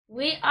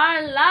We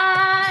are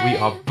live. We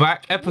are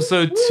back,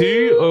 episode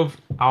 2 of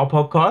our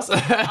podcast.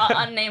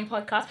 Our unnamed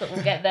podcast, but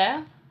we'll get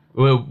there.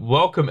 We'll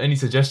welcome any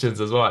suggestions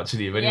as well,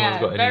 actually, if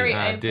anyone's got any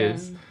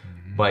ideas. Open.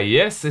 But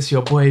yes, it's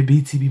your boy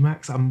BTB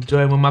Max. I'm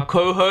joined with my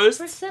co-host.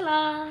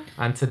 Priscilla.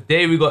 And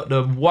today we got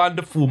the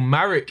wonderful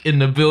Marek in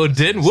the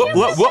building. What?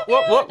 Don't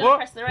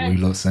press the What are red.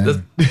 you lot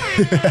saying?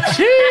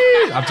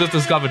 Jeez. I've just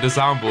discovered the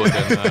soundboard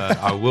and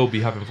I will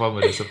be having fun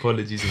with this.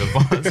 Apologies in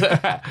advance.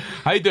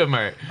 How you doing,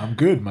 Marek? I'm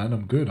good, man.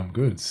 I'm good.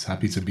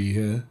 Happy to be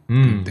here.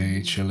 Good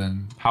day,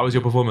 chilling. How was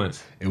your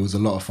performance? It was a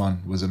lot of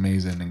fun. It was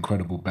amazing.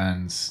 Incredible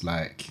bands.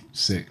 Like,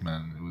 sick,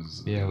 man. It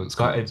was. Yeah, it we was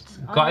gutted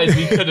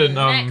we couldn't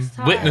Next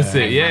time. witness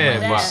it. Yeah,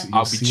 Yeah. but You'll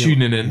I'll be see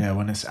tuning it. in. Yeah,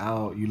 when it's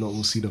out, you lot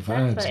will see the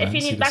vibes, But man. if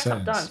you See need the backup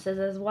settings. dancers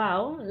as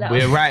well, let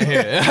We're us right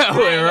here.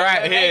 We're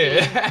right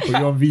here. Put you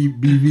on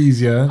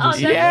BVs, yeah? Oh,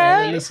 Just-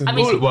 definitely. listen, I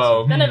mean, listen.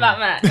 Well, don't know about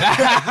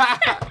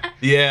Matt.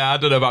 yeah, I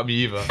don't know about me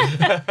either.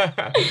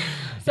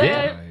 So,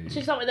 Yeah. should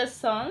we start with a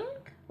song?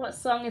 What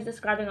song is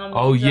describing our mood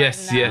Oh right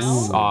yes, now?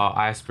 yes, our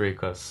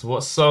icebreakers.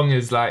 What song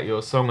is like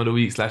your song of the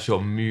week /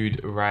 your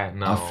mood right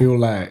now? I feel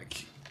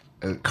like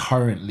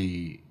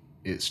currently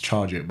it's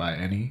Charge It by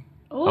Any.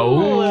 Ooh,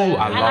 Oh,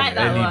 I love like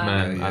that Eddie, one.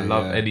 man. I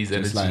love Eddie's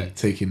Just energy. like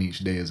taking each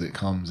day as it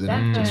comes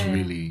and just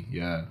Definitely. really,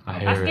 yeah. I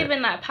hear That's it.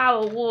 giving that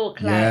power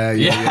walk. Like, Yeah,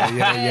 Yeah,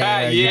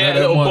 yeah. You yeah, know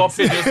little them bop ones.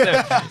 in your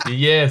step.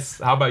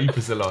 Yes. How about you,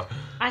 Priscilla?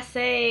 I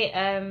say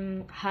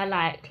her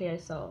like Cleo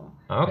Soul.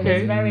 Okay.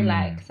 It's very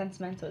like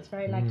sentimental. It's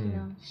very like, you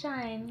know,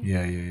 shine.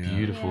 Yeah.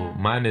 Beautiful. Yeah.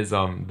 Mine is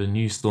the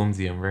new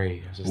Stormzy and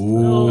Ray. It's just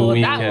Ooh, that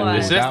weekend. one.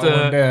 It's just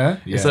that one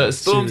there. It's Yeah, a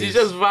Stormzy serious.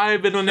 just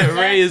vibing on it.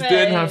 Ray is doing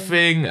her Definitely.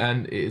 thing,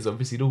 and it is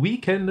obviously the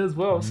weekend as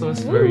well, so it's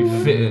very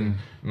fitting.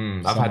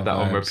 I've Summer had that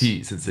on vibes.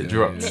 repeat since it Yeah,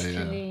 dropped. yeah.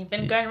 Literally.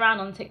 Been going around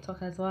on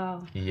TikTok as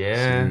well.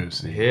 Yeah,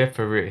 Seriously. here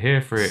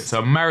for it.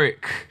 So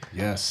Marek,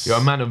 Yes. you're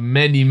a man of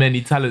many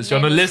talents. You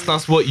wanna Many. list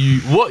us what you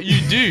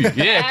do?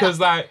 Yeah,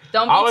 because like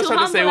Don't be I was too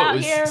trying to say humble what out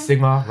was here.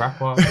 singer,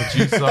 rapper,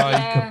 producer. You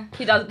Yeah, can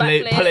he does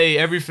backflips. play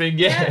everything.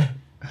 Yeah.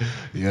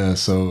 Yeah,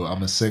 so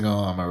I'm a singer,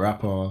 I'm a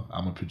rapper,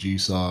 I'm a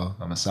producer,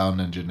 I'm a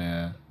sound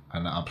engineer,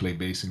 and I play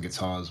bass and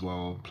guitar as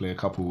well. Play a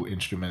couple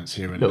instruments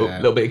here and there.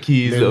 Little bit of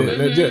keys, little bit.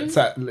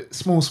 Legit,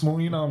 small,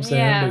 you know what I'm saying?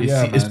 Yeah. But It's,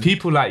 yeah, it's man.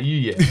 people like you,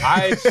 yeah.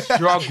 I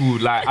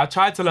struggled. Like I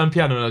tried to learn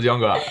piano when I was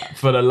younger.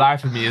 For the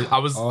life of me, I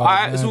was. Oh,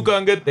 It's all man.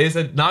 going good. They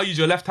said now use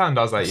your left hand.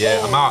 I was like,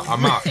 yeah, I'm out.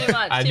 Too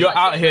much, And too you're much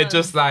out going here on.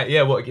 just like,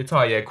 yeah, what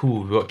guitar? Yeah,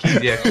 cool. What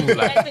keys? Yeah, cool.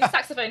 Like, Let's sing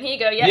saxophone. Here you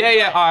go. Yeah,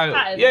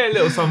 yeah, yeah,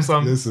 little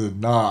some. Listen,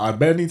 nah, I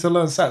better need to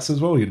learn sax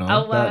as well, you know.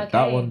 Oh, wow, that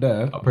okay. one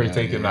there. I'll probably Yeah,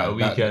 take him yeah, like a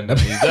that- weekend.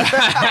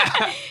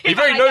 that- He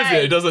probably knows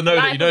it. He doesn't know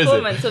that he knows it.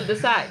 Performance of the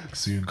sax.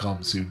 soon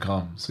come.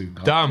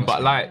 Damn,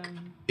 but like,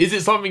 is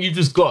it something you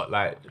just got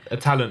like a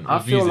talent? I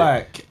with feel music?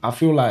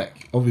 like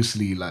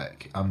obviously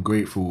like I'm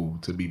grateful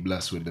to be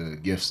blessed with the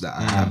gifts that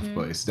I have,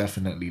 but it's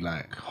definitely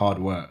like hard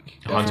work.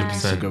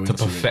 100% to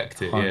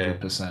perfect it. Yeah.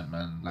 100%,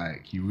 man.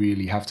 Like you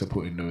really have to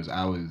put in those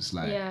hours.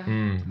 Like Yeah.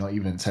 not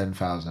even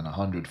 10,000,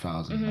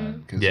 100,000,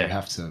 man. Because Yeah. you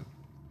have to.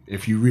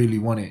 If you really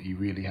want it, you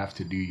really have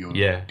to do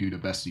the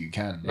best that you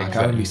can. Like I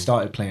Exactly. only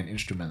started playing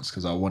instruments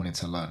because I wanted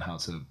to learn how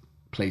to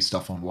play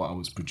stuff on what I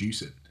was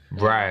producing.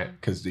 Right.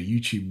 Because the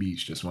YouTube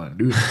beats just weren't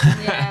doing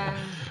it. Yeah.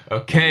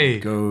 Okay.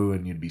 Go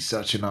and you'd be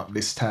searching up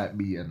this type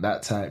beat and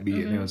that type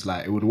beat, and it was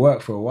like it would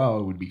work for a while,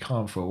 it would be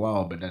calm for a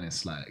while, but then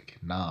it's like,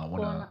 nah,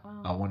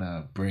 I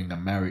wanna bring a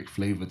Marek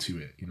flavor to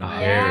it, you know. I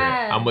hear it.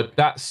 Yeah. And would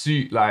that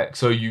suit like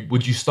so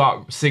would you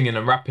start singing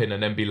and rapping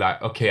and then be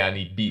like, okay, I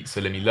need beats,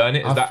 so let me learn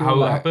it? Is that feel how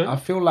like, it happened? I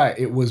feel like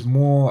it was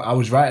more. I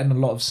was writing a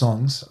lot of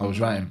songs. I was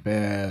writing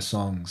bare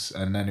songs,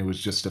 and then it was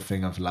just a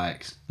thing of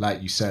like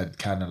you said,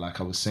 kind of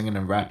like I was singing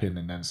and rapping,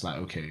 and then it's like,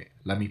 okay,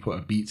 let me put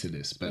a beat to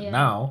this. But Yeah.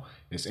 now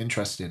it's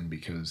interesting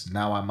because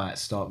now I might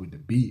start with the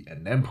beat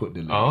and then put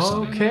the lyrics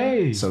on.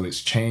 Okay. So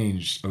it's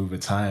changed over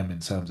time in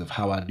terms of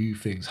how I do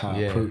things, how I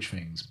Yeah. approach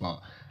things. But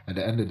at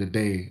the end of the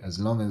day, as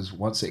long as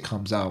once it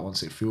comes out,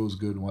 once it feels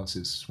good, once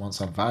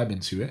I'm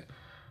vibing to it,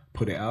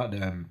 put it out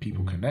there and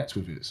people connect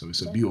with it. So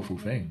it's a beautiful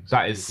thing.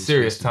 That is Beautiful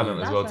serious space to be talent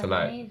in. as well That's to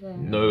like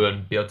amazing. know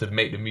and be able to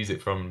make the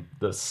music from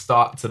the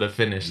start to the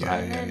finish. Yeah,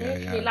 like, Yeah, yeah,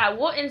 literally. yeah. Like,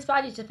 what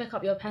inspired you to pick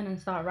up your pen and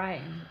start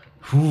writing?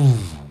 Ooh,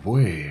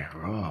 boy,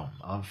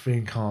 I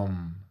think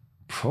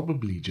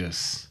probably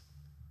just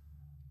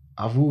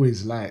I've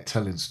always liked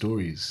telling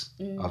stories.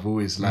 I've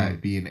always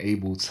liked being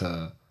able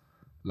to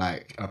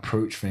like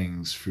approach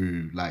things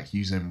through like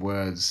using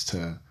words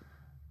to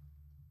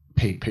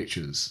paint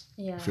pictures.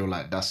 Yeah. I feel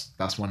like that's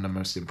one of the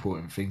most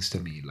important things to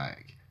me.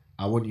 Like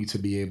I want you to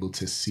be able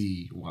to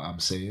see what I'm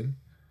saying.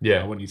 I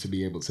yeah. want you to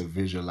be able to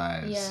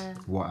visualize Yeah.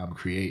 what I'm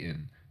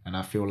creating. And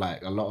I feel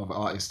like a lot of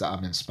artists that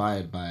I'm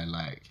inspired by,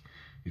 like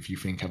if you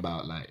think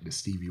about like the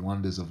Stevie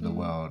Wonders of the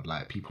world,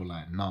 like people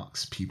like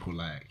Knox, people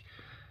like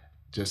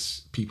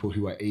just people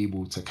who are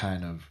able to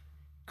kind of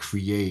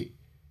create,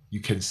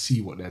 you can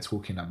see what they're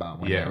talking about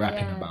when Yeah. they're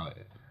rapping Yeah. about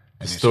it.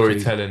 And it's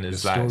Storytelling crazy.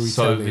 is The like so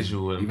storytelling,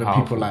 visual and even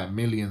powerful. people like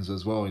Millions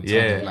as well in terms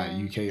Yeah. of like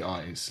UK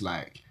artists,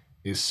 like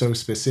is so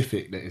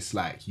specific that it's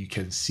like you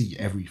can see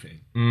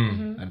everything.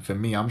 And for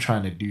me, I'm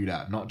trying to do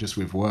that not just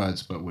with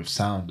words but with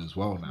sound as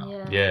well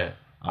now. Yeah.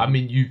 I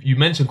mean, you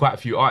mentioned quite a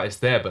few artists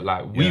there, but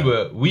like we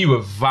were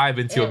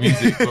vibing to your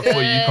music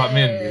before you come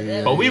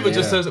in. But we were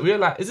just we were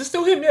like, is it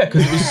still him? Yeah,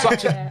 because it was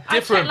such a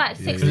different like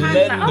 6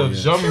 blend times, of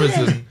genres.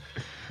 And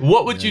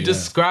what would you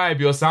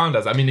describe your sound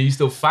as? I mean, are you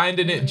still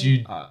finding it?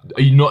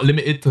 Are you not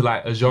limited to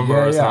like a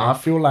genre or sound? I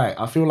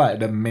feel like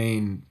the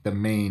main,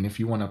 if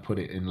you want to put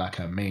it in like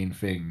a main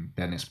thing,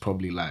 then it's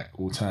probably like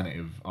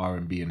alternative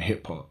R&B and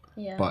hip hop.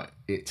 Yeah. But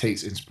it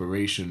takes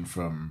inspiration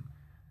from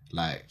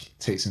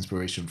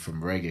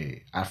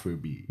reggae,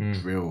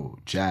 Afrobeat, drill,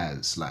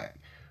 jazz, like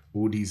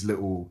all these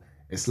little.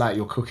 It's like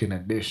you're cooking a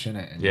dish,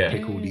 innit? And you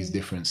pick all these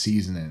different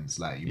seasonings.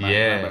 Like you might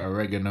grab an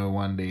oregano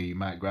one day, you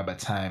might grab a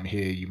thyme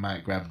here, you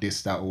might grab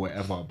this, that, or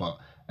whatever. But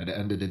at the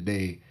end of the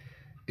day,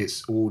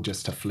 it's all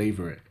just to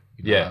flavor it.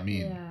 You know what I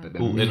mean? Yeah. But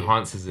All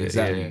enhances it.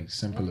 Exactly.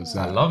 Simple as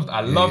that.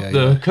 I love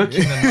the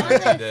cooking analogy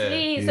there.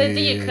 Honestly, so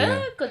do you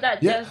cook or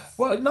that just?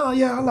 Well, no,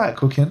 I like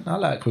cooking.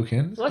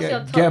 What's your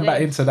top getting back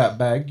dish? into that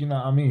bag? You know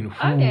what I mean?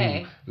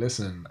 Okay.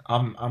 Listen,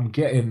 I'm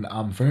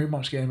very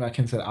much getting back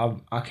into that.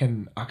 I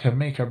can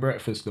make a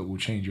breakfast that will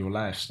change your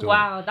life. Still.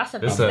 Wow, that's a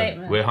big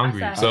statement. We're hungry,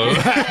 That's so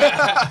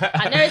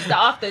I know it's the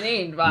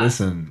afternoon, but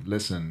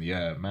listen,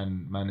 yeah,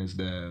 man is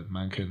there.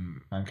 Man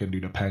can do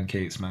the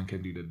pancakes. Man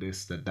can do the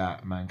this, the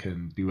that. Man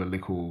can do a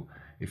little.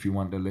 If you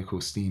want the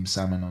little steamed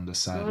salmon on the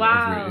side,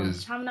 whatever it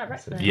is. Having that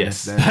breakfast.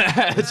 yes,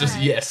 it's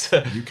just yes.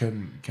 You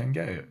can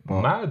get it.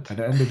 But Mad. at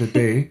the end of the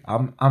day,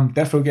 I'm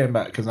definitely getting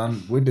back because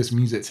I'm with this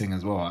music thing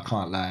as well. I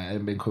can't lie, I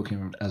haven't been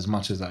cooking as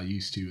much as I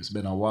used to. It's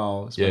been a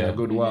while. It's been a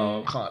good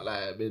while. Can't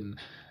lie, I've been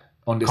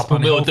on this Couple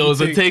meal deals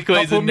and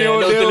takeaways in there,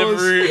 no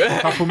delivery.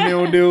 Couple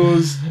meal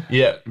deals.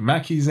 Yeah.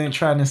 Mackies ain't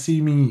trying to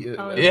see me.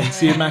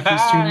 See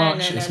Mackies too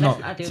much. It's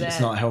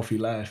not a healthy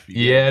life. I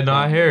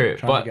hear it. Trying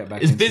to But get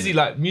back it's into busy. it.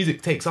 Like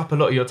music takes up a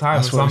lot of your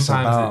time, That's and what it's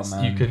sometimes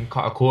about, you can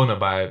cut a corner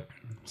by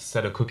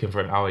instead of cooking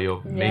for an hour,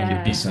 you're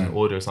making beats in 100%.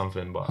 order or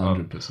something. But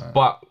 100%.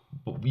 But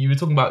you were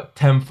talking about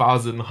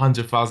 10,000,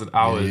 100,000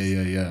 hours.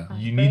 Yeah.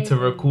 You need to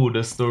record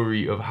the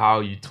story of how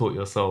you taught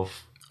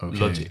yourself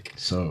Logic.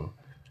 So,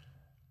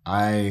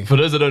 for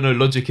those that don't know,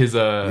 Logic is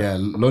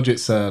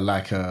Logic's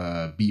like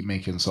a beat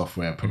making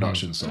software,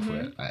 production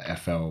software, like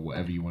FL,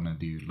 whatever you want to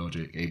do,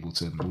 Logic,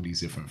 Ableton, all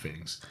these different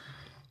things.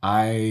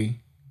 I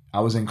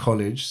was in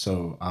college,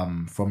 so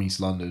I'm from East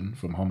London,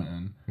 from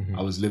Homerton.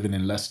 I was living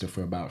in Leicester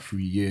for about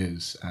 3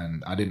 years,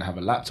 and I didn't have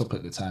a laptop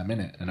at the time,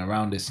 innit? And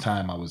around this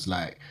time, I was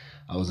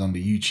on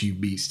the YouTube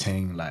beats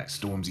thing, like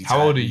Stormzy.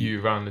 How old are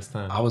you around this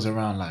time? I was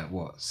around like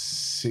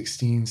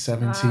 16,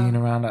 17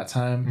 around that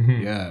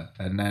time. Yeah.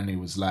 And then it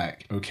was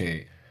like,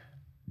 okay,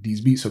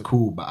 these beats are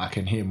cool, but I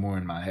can hear more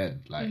in my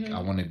head. Like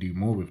I want to do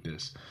more with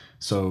this.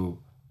 So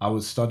I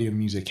was studying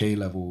music A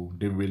level,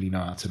 didn't really know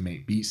how to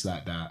make beats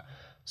like that.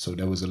 So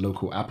there was a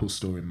local Apple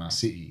store in my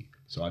city.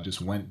 So I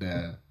just went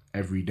there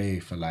every day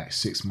for like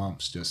 6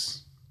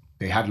 months.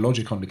 They had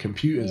Logic on the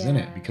computers,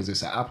 innit? Because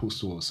it's an Apple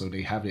store. So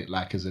they have it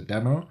like as a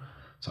demo.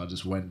 So I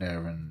just went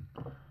there and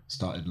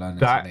started learning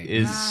that to make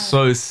is beats.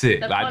 so sick.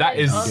 Like that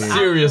is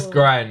serious Apple.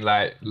 grind.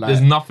 Like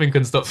there's nothing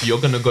can stop you.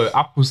 You're gonna go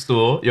Apple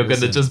store. You're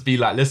gonna just be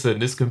like, listen,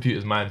 this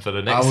computer's mine for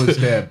the next. I was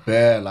there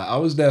bare. Like I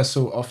was there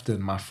so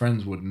often. My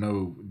friends would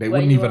know. They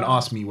wouldn't even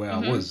ask me where I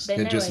was.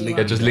 They just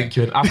link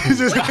you in Which Apple.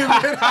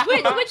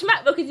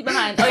 MacBook is he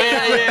behind? Oh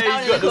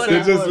yeah, you got the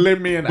They just link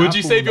me in Apple. Would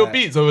you save your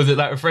beats or was it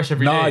like refresh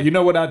every day? Nah, you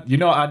know what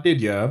I did,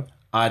 yeah?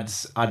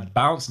 I'd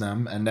bounce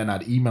them and then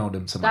I'd email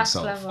them to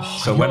myself. Clever.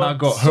 So when I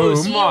got so home,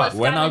 smart.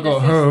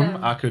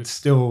 I could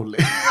still.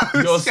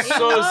 You're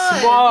so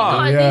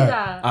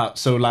smart.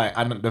 So like,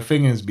 and the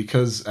thing is,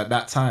 because at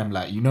that time,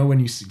 like, you know, when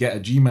you get a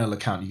Gmail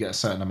account, you get a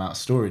certain amount of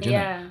storage,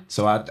 innit?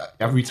 So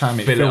every time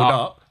it filled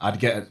up, I'd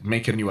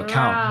make a new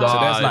account. So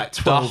there's like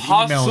 12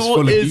 emails full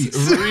of beats. The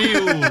hustle is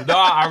real.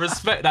 I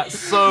respect that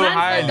so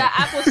highly. That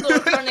Apple Store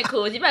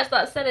Chronicles. You better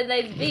start selling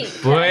those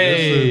beats.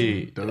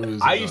 Wait,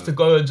 I used to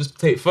go and just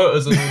take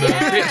photos of the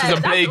pictures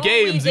and play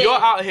games. You're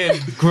out here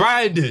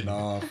grinding.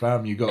 Nah,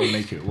 fam, you gotta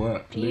make it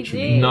work. You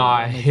Literally. do. No,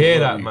 I hear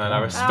that, man. I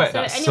respect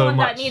that so anyone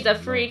much. that needs a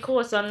free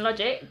course on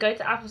Logic, go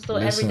to Apple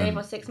Store every day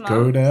for 6 months.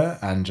 Go there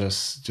and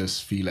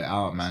just feel it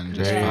out, man.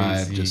 Just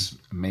vibe, just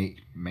make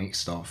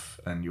stuff,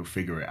 and you'll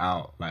figure it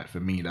out. Like for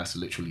me, that's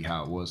literally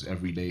how it was.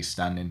 Every day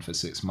standing for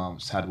 6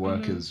 months. Had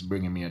workers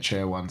bringing me a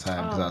chair one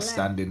time because I was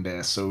standing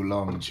there so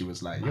long, and she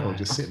was like, "Yo,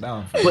 just sit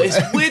down." But it's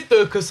weird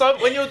though, because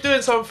when you're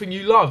doing something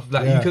you love,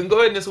 like you can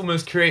go in this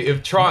almost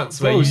creative trance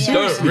where you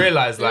don't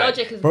realize, like,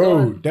 Logic is bro,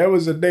 gone. there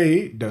was a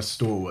day the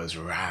store was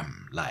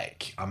ram.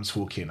 Like I'm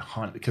talking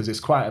because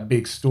it's quite a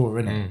big store,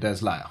 innit?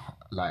 There's like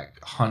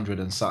 100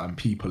 and something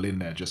people in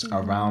there just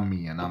around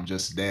me, and I'm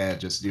just there,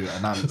 just doing.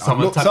 And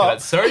someone tapping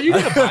like, "Sir, are you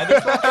gonna buy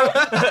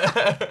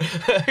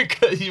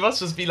this?" You must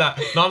just be like,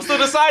 "No, I'm still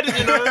deciding.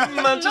 You know,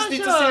 man, just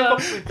need to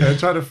see."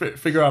 Trying to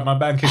figure out my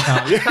bank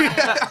account.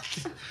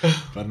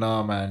 But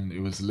nah, man,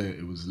 it was lit.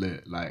 It was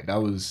lit. Like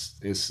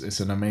it's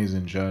an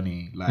amazing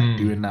journey. Like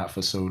doing that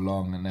for so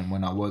long, and then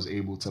when I was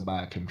able to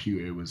buy a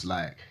computer, it was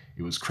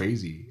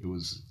crazy. It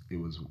was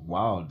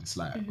wild. It's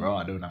like, bro,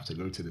 I don't have to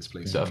go to this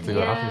place. You don't have to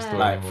go Apple Store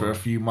Like anymore. for a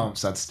few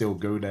months, I'd still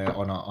go there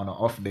on an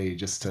off day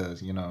just to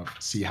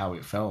see how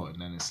it felt,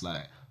 and then it's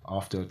like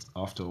after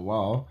a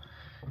while,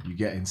 you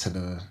get into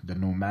the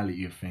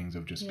normality of things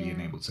of just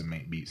being able to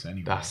make beats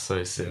anyway. That's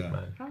so sick,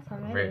 man. That's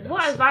amazing.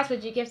 What advice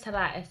would you give to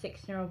like a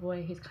 16-year-old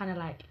boy who's kind of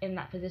like in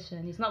that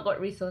position? He's not got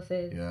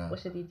resources. Yeah. What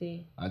should he do?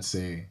 I'd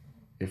say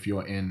if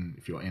you're in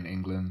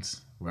England,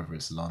 whether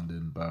it's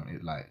London,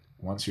 Birmingham,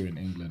 once you're in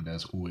England,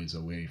 there's always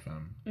a way,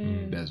 fam.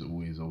 There's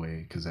always a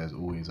way, because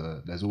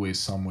there's always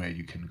somewhere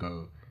you can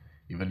go.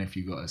 Even if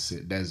you gotta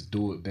sit, there are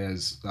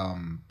websites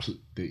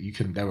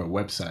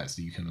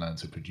that you can learn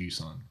to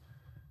produce on.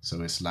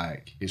 So it's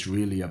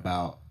really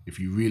about, if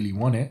you really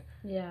want it,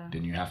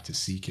 then you have to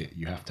seek it.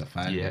 You have to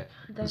find it.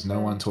 Because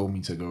no one told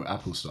me to go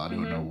Apple Store. I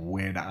don't know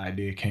where the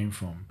idea came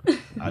from.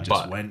 I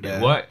just went there.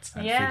 It worked.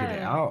 And figured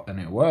it out, and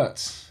it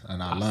worked.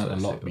 And I learned a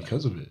lot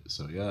because of it.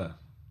 So yeah.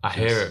 I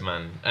hear it,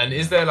 man. And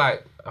is there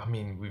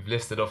we've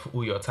listed off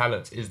all your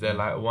talents. Is there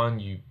one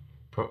you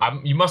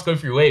must go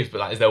through waves,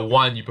 but is there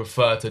one you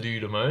prefer to do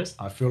the most?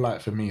 I feel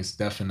like for me, it's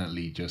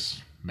definitely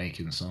just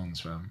making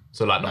songs, fam.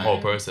 So the whole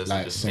process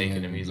of just singing,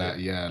 making the music.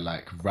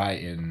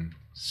 Writing,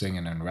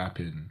 singing and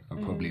rapping are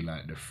probably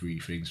the three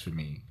things for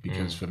me,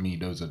 because for me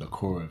those are the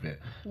core of it.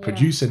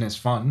 Producing is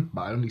fun,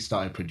 but I only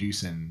started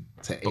producing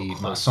to aid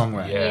my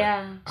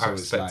songwriting. I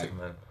respect it,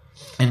 man.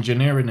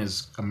 Engineering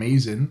is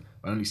amazing.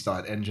 I only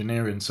started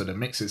engineering, so the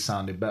mixes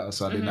sounded better,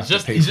 so I didn't have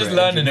to pay He's for just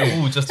learning it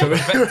all just to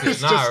perfect it.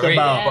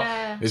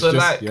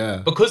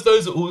 Because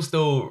those are all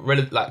still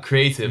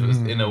creative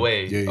in a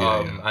way,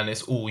 and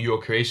it's all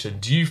your creation.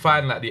 Do you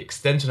find the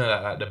extension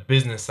of the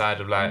business side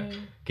of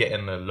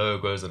getting the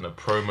logos and the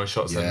promo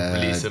shots and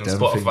releasing on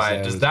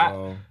Spotify?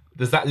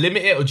 Does that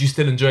limit it, or do you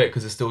still enjoy it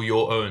because it's still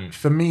your own?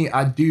 For me,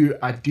 I do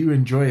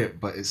enjoy it,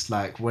 but it's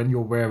like when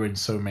you're wearing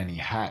so many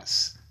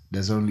hats,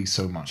 there's only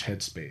so much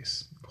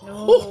headspace.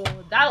 Oh,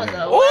 that was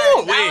a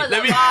word.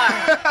 Let me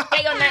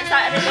get your notes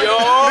out, everybody.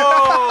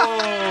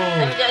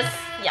 Let me just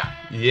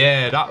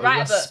that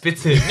was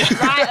spitting.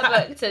 Write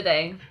a book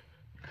today.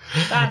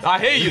 I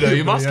hear you though.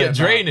 You must get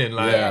draining,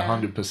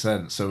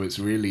 100%. So it's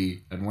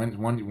really, and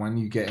when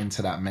you get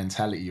into that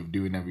mentality of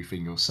doing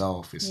everything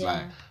yourself, it's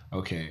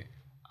okay,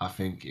 I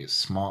think it's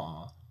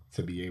smarter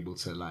to be able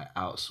to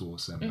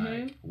outsource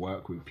and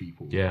work with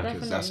people,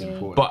 because that's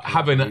important. But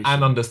having an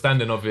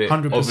understanding of it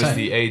 100%.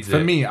 Obviously aids it.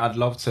 For me, I'd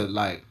love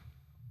to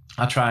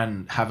I try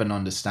and have an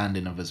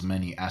understanding of as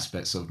many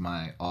aspects of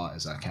my art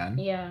as I can.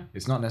 Yeah.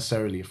 It's not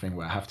necessarily a thing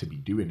where I have to be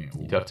doing it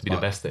all. You have to be the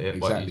best at it,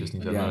 exactly. but you just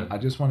need to learn. I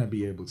just want to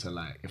be able to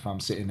if I'm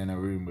sitting in a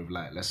room with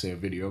let's say a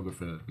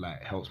videographer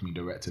helps me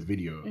direct a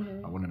video,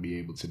 I want to be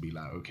able to be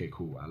okay,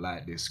 cool, I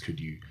like this, could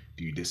you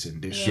do this and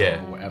this or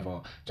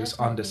whatever. Just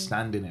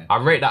understanding it. I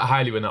rate that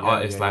highly when an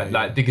artist like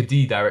Digga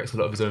D directs a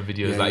lot of his own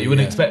videos. You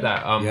wouldn't expect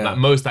that.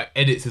 Most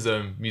edits his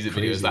own music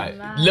videos.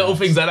 Little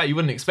things like that you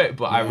wouldn't expect,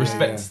 but I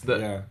respect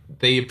that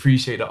they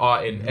appreciate the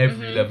art in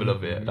every level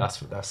of it.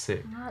 That's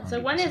sick. So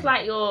when is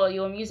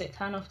your music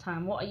turn off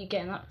time? What are you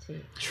getting up to?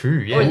 True,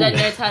 yeah. Or is there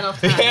no turn off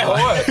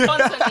time?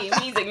 Constantly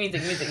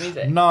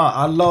music. No,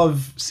 I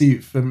love,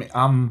 for me,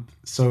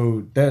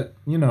 so that,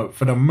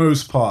 for the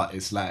most part,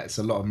 it's it's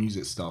a lot of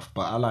music stuff,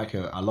 but I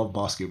love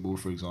basketball,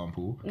 for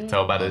example.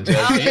 Tell by the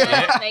jersey.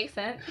 Makes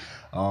sense.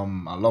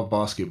 I love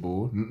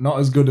basketball. Not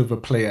as good of a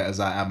player as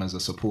I am as a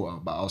supporter,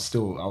 but I'll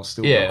still go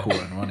court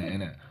and run it,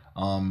 innit?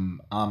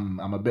 I'm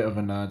a bit of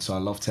a nerd, so I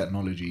love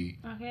technology.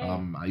 Okay.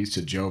 I used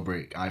to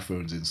jailbreak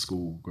iPhones in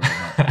school growing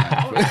up.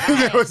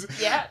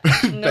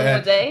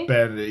 Normal day.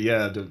 At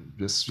the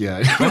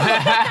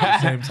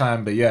same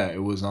time, but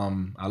it was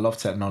I love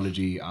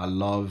technology. I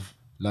love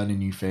learning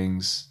new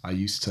things. I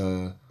used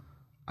to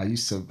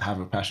have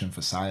a passion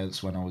for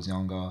science when I was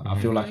younger. I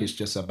feel like it's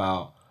just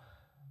about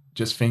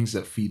things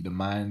that feed the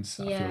minds.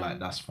 I feel like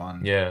that's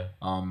fun. Yeah.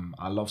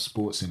 I love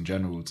sports in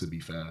general, to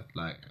be fair.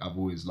 I've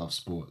always loved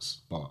sports,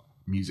 but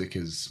music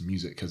has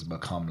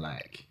become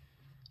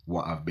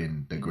what I've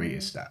been the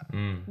greatest at.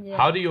 Yeah.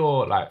 How do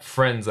your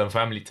friends and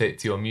family take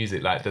to your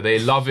music? Do they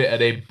love it? Are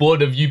they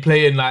bored of you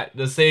playing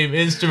the same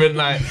instrument?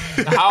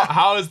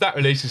 How is that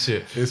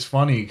relationship? It's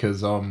funny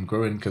because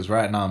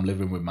right now I'm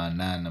living with my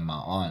nan and my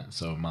aunt.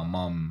 So my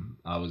mum,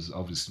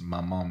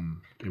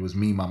 it was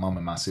me, my mum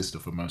and my sister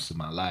for most of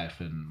my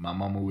life, and my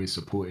mum always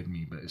supported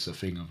me, but it's a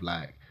thing of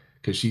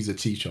because she's a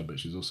teacher, but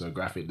she's also a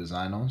graphic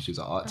designer. She's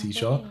an art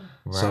teacher.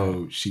 Right.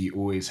 So she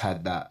always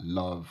had that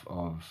love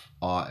of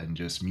art and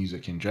just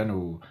music in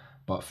general.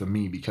 But for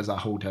me, because I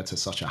hold her to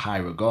such a high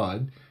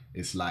regard,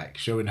 it's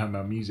showing her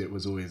my music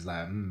was always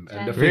And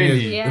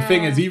the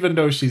thing is, even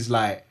though she's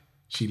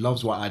she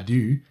loves what I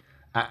do,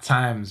 at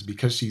times,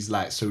 because she's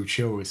so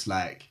chill, it's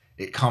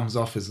it comes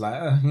off as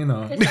like, you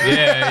know.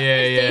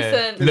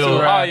 Decent.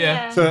 Little, right.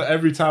 yeah. So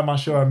every time I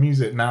show her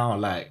music now,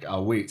 like I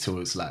wait till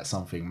it's like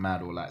something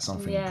mad or like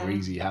something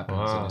crazy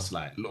happens, and it's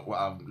like, look what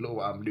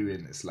I'm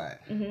doing. It's like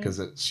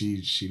because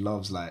she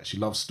loves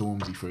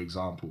Stormzy, for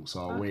example.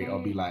 So I'll wait.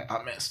 I'll be like,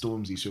 I met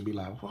Stormzy. She'll be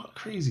like, what,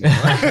 crazy?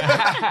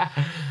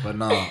 But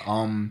no,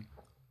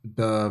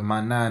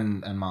 my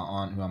nan and my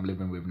aunt who I'm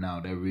living with now,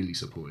 they're really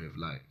supportive,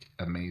 like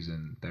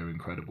amazing. They're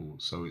incredible.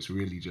 So it's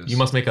really just, you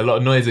must make a lot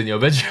of noise in your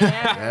bedroom.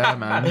 yeah,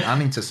 man. I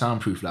need to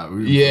soundproof that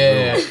room.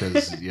 Yeah,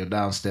 because you're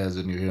downstairs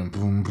and you're hearing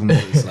boom boom.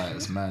 It's like,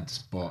 it's mad.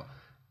 But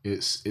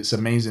it's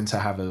amazing to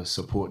have a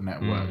support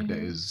network that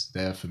is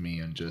there for me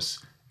and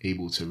just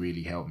able to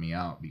really help me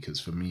out, because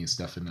for me it's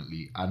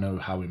definitely, I know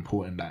how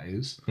important that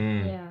is,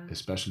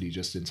 especially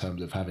just in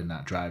terms of having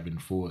that driving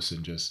force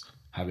and just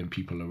having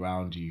people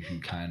around you who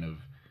kind of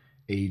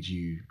aid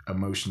you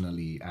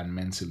emotionally and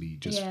mentally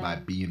just by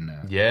being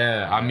there.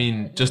 Yeah, I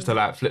mean, just to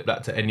like flip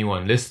that to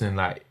anyone listening,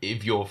 like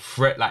if you're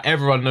like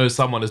everyone knows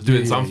someone is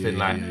doing something,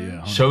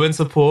 showing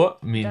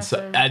support means,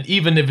 and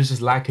even if it's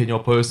just liking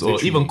your post or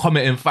even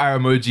commenting fire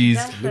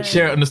emojis,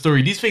 share it on the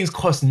story, these things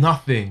cost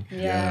nothing.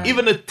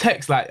 Even a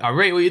text like, I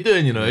rate what you're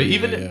doing, you know,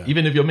 even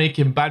if you're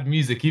making bad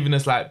music, even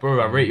it's like, bro,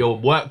 I rate your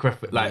work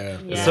record, like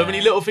there's so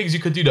many little things you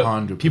could do that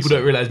 100%. People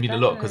don't realize mean a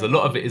lot, because a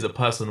lot of it is a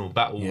personal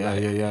battle.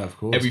 Of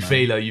course, every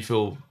failure you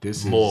feel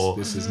this more.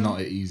 This is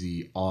not an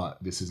easy art.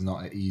 This is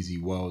not an easy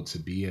world to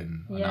be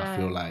in. And I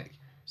feel like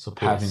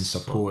having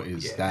support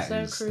is that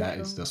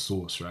is the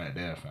source right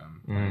there,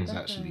 fam. It's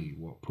actually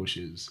what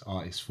pushes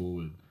artists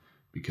forward,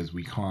 because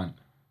we can't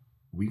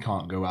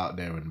go out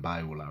there and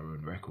buy all our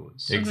own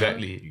records.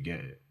 Exactly. You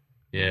get it.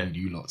 Yeah. We need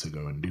you lot to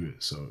go and do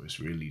it. So it's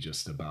really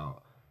just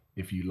about,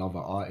 if you love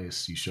an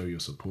artist, you show your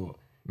support.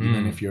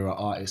 Even if you're an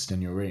artist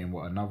and you're rating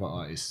what another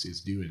artist is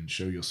doing,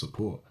 show your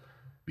support,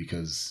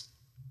 because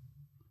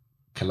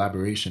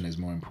collaboration is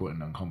more important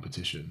than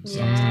competition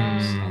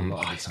sometimes. A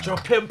lot of the time.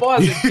 Dropping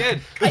bars again.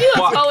 Are you a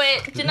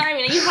poet? Do you know what I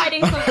mean? Are you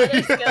hiding some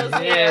other skills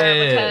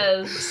here?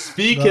 Because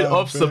speaking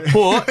of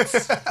support,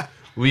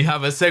 we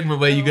have a segment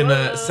where you're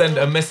gonna send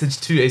a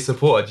message to a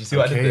supporter. Do you see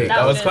what I did there?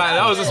 That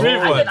was a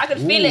smooth one. I could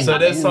feel it. So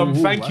there's some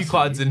thank you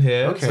cards in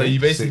here. Okay. So you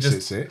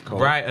basically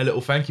write a little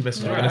thank you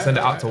message. We're gonna send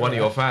it out to one of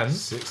your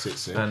fans.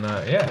 And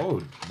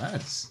Oh,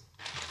 nice.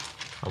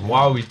 And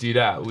while we do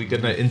that, we're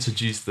gonna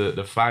introduce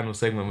the final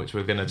segment, which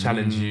we're gonna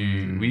challenge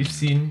you.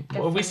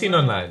 What have we seen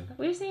online?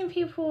 We've seen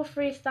people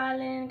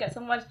freestyling, get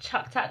some words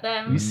chucked at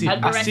them.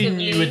 I've seen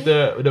you with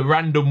the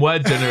random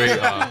word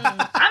generator.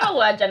 I'm a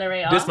word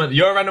generator. This man,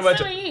 you're a random word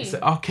generator.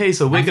 Okay,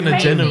 so we're gonna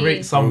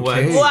generate some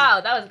words.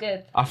 Wow, that was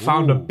good. I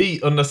found a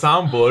beat on the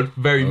soundboard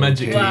very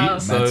magically. Wow.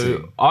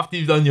 So after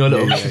you've done your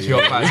little message to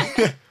your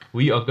fans,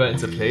 we are going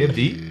to play a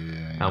beat,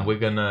 and we're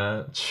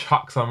gonna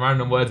chuck some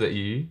random words at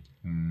you.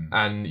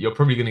 And you're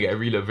probably gonna get a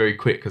reload very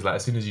quick, because like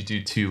as soon as you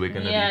do two, we're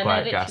gonna be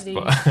quite gassed.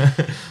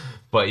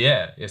 But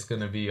yeah, it's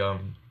gonna be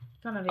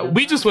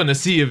we just want to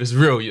see if it's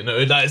real, you know.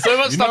 Like so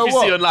much stuff you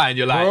see online,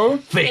 you're like, bro,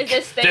 fake.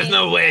 There's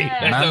no way.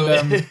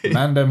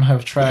 Man, them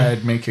have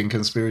tried making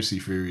conspiracy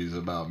theories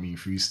about me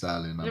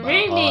freestyling. About,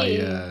 really?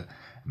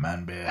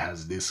 Man Bear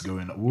has this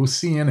going on. We'll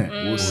see, innit?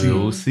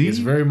 We'll see. It's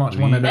very much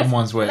one of them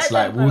ones where it's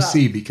like, we'll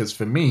see, because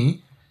for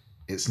me,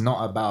 it's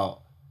not about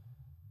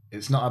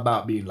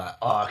being like,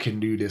 I can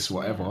do this,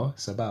 whatever.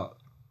 It's about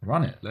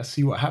run it. Let's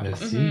see what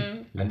happens.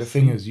 And the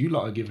thing is, you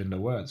lot are giving the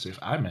words. So if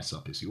I mess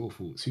up, it's your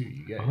fault too.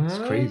 You get it? It's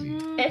crazy.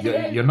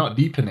 You're not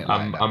deep in it.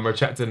 I'm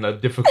retracting the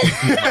difficulty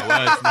of my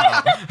words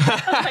now.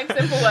 Like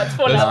simple words. Let's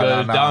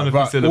go down a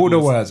few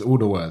syllables. All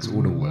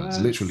the words.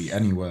 Literally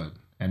any word.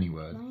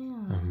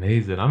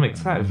 Amazing. I'm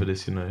excited for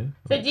this, you know.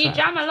 So do you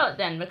jam a lot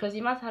then? Because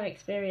you must have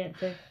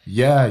experience with...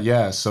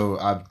 Yeah. So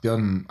I've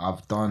done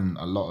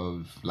a lot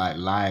of like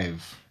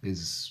live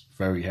is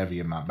very heavy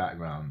in my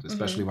background,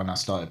 especially when I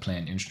started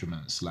playing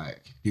instruments,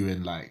 like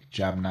doing like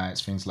jam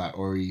nights, things like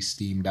Ori,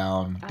 Steam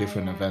Down,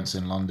 different events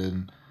in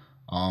London,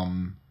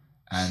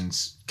 and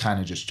kind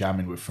of just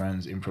jamming with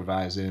friends,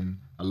 improvising.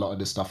 A lot of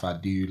the stuff I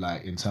do,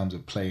 like in terms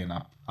of playing,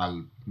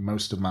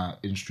 most of my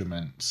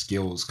instrument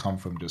skills come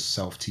from just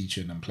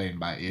self-teaching and playing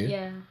by ear.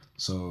 Yeah.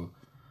 So,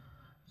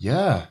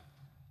 yeah,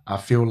 I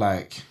feel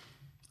like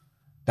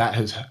that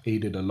has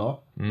aided a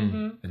lot,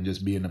 and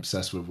just being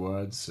obsessed with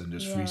words and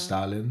just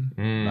freestyling,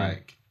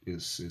 like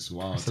it's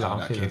wild. So how I'm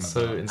that feeling came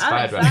so about.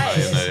 inspired right now,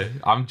 you know.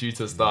 I'm due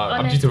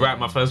to write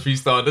my first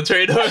freestyle on the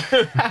train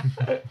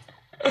home.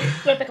 I'm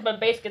gonna pick up a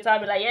bass guitar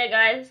and be like, yeah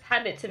guys,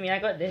 hand it to me, I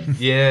got this.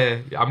 Yeah,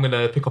 I'm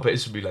gonna pick up an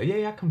instrument, be like,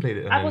 yeah, I can play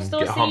it. And I will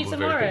still see you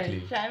tomorrow. Do you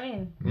know what I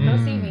mean?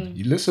 Don't see me.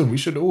 You listen,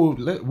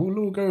 we'll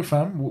all go,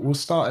 fam. We'll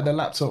start at the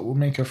laptop, we'll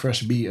make a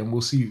fresh beat, and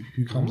we'll see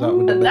who comes out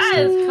with the best.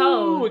 That is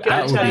cold.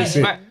 That would be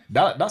sick.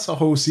 That's a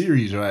whole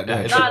series right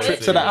there. Trip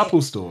to the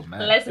Apple Store,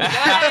 man. Let's go.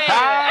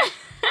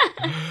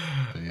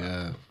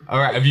 Yeah. All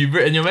right, have you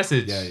written your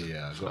message? Yeah.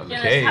 I got it.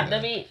 Let's tap the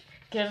beat.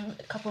 Give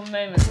a couple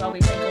moments while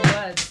we think of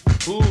words.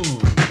 Ooh.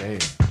 Okay.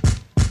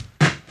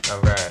 All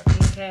right.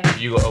 Okay.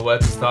 You got a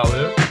word to start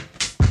with?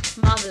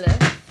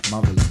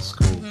 Marvelous.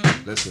 Cool.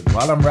 Listen,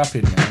 while I'm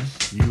rapping, yeah,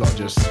 you lot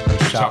just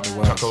shout the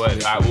words. Chuck away.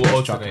 Alright, we'll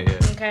alternate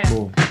it. Okay.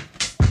 Cool.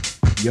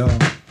 Yo,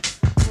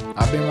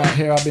 I've been right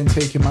here, I've been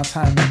taking my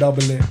time to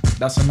double it.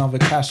 That's another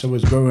cash, I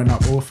was growing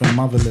up orphan,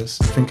 motherless.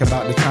 Think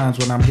about the times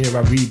when I'm here,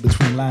 I read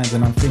between lines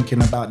and I'm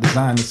thinking about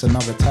design. It's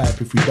another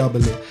type if we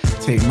double it.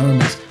 Take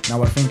moments,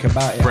 now I think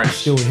about it, I'm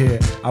still here.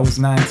 I was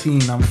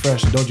 19, I'm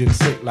fresh, dodging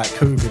sick like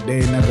COVID, they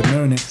ain't never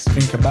known it.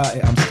 Think about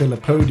it, I'm still a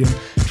podium,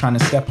 trying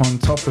to step on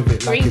top of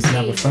it like it's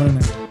never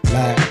phoning.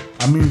 Like,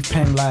 I move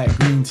pen like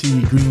green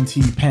tea,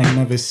 pen.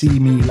 Never see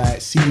me like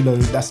CeeLo,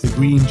 that's the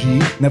green G.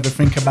 Never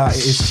think about it,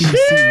 it's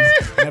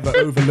TCs. Never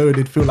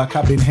overloaded, feel like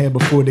I've been here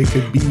before they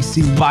could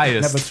BC.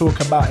 Biased. Never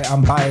talk about it,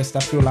 I'm biased. I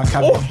feel like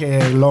I've been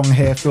here, long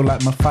hair, feel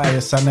like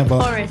Matthias. I never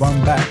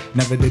run back,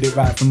 never did it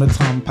right from the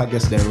top. I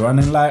guess they're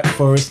running like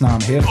Forrest, now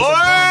I'm here for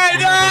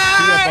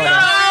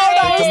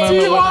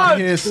I'm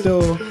here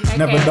still,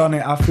 never done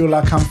it. I feel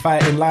like I'm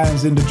fighting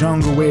lions in the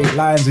jungle. Wait,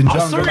 lions in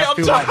jungle. I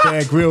feel like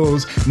Bear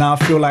Grylls. Now I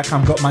feel like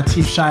I've got my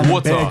teeth shining.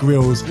 Bear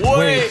Grylls.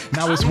 Wait,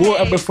 now it's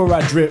water before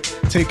I drip.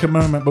 Take a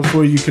moment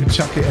before you can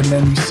chuck it and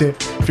then you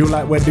sip. Feel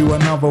like we'll do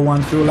another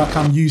one. Feel like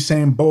I'm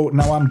Usain Bolt.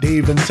 Now I'm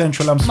Dave and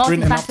Central. I'm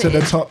sprinting up to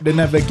the top. They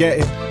never get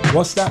it.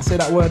 What's that? Say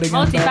that word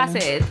again.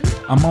 Multifaceted.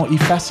 I'm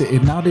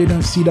multifaceted. Now they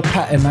don't see the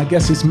pattern. I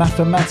guess it's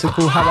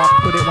mathematical how I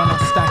put it when I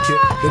stack it.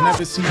 They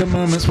never see the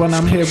moments when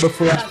I'm here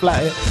before I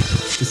flat it.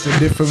 It's a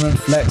different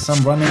flex.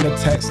 I'm running the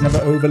text. Never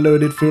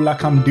overloaded. Feel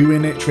like I'm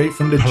doing it straight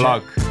from the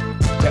plug.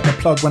 Get the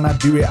plug when I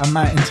do it. I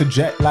might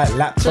interject like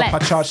laptop. Flex. I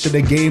charge to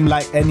the game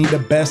like any the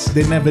best.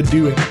 They never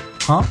do it.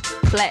 Huh?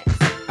 Flex.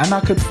 And I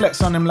could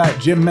flex on them like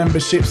gym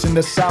memberships in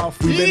the south.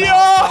 We've been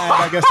outside,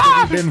 I guess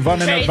that we've been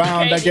running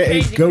around. I get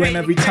it going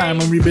every time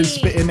and we've been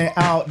spitting it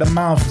out. The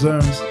mouth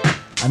zones.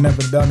 I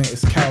never done it,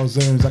 it's cow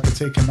zones. I could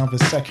take another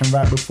second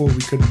right before we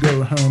could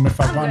go home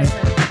if I run it.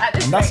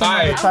 And that's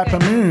another type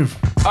of move.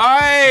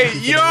 Aye,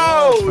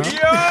 yo!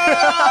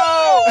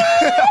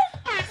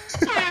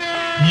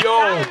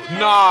 Yo,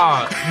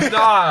 nah,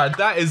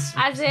 that is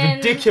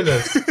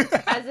ridiculous.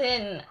 As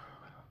in,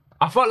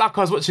 I felt like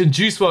I was watching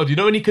Juice WRLD. You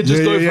know when he could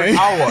just go for an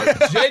hour?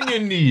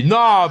 Genuinely,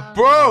 nah,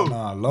 bro.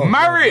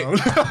 Marrick.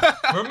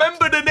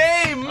 Remember the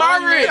name,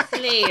 Marrick.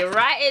 Honestly,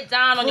 write it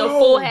down on your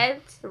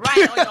forehead. Write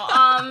it on your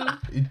arm.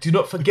 Do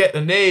not forget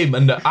the name,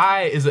 and the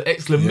I is an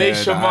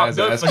exclamation mark.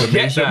 Don't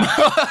forget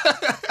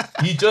that.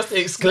 He just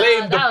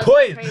exclaimed the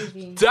point.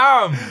 Crazy.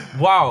 Damn.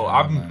 Wow.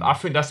 I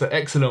think that's an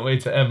excellent way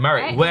to end.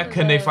 Marrick, where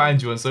can they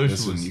find you on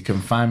socials? Listen, you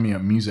can find me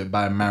at Music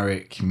by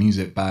Marrick,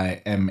 Music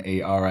by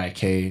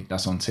Marik.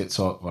 That's on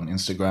TikTok, on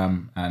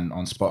Instagram, and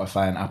on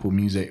Spotify and Apple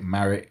Music.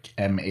 Marrick,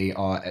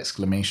 MAR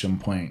exclamation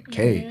point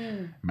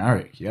K.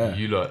 Marrick, yeah.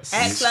 You lot,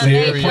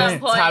 exclamation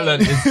point.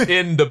 Talent is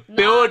in the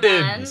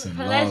building. Listen,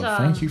 pleasure.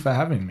 Thank you for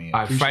having me.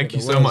 I thank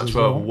you so much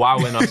for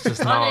wowing us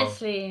just now.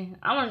 Honestly,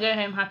 I want to go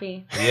home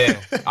happy. Yeah,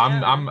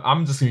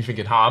 I'm just gonna be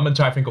thinking, I'm gonna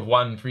try to think of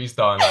one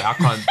freestyle, and like I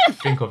can't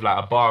think of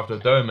like a bar of the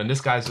dome, and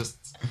this guy's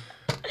just.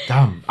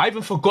 Damn, I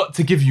even forgot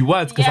to give you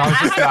words because I was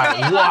just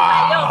like,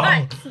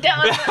 wow.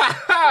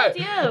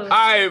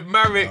 Alright,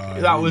 Marrick,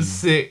 that was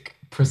sick.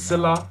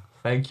 Priscilla,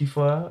 thank you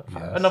for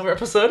another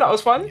episode. That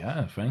was fun.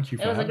 Yeah, thank you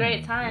for having me. It was a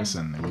great time.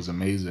 Listen, it was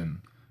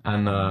amazing.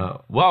 And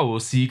we'll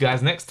see you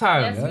guys next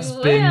time. Yes, it's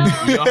been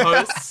your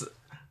hosts,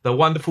 the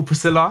wonderful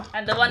Priscilla.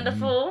 And the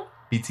wonderful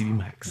BTV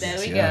Max. There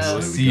we go.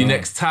 We'll see you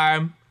next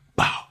time.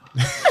 Bow.